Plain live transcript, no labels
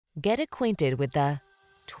Get acquainted with the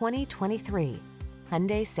 2023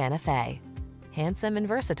 Hyundai Santa Fe. Handsome and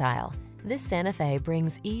versatile, this Santa Fe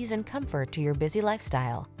brings ease and comfort to your busy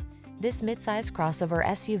lifestyle. This midsize crossover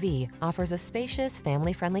SUV offers a spacious,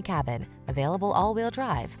 family-friendly cabin, available all-wheel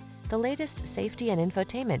drive, the latest safety and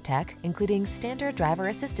infotainment tech, including standard driver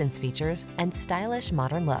assistance features and stylish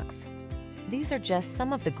modern looks. These are just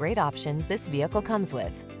some of the great options this vehicle comes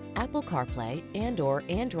with: Apple CarPlay and/or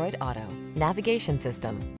Android Auto, navigation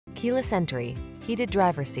system, keyless entry, heated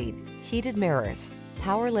driver's seat, heated mirrors,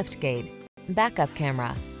 power liftgate, backup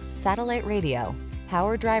camera, satellite radio,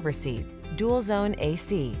 power driver's seat, dual zone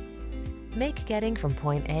AC. Make getting from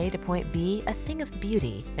point A to point B a thing of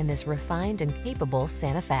beauty in this refined and capable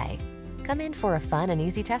Santa Fe. Come in for a fun and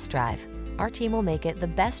easy test drive. Our team will make it the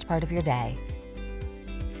best part of your day.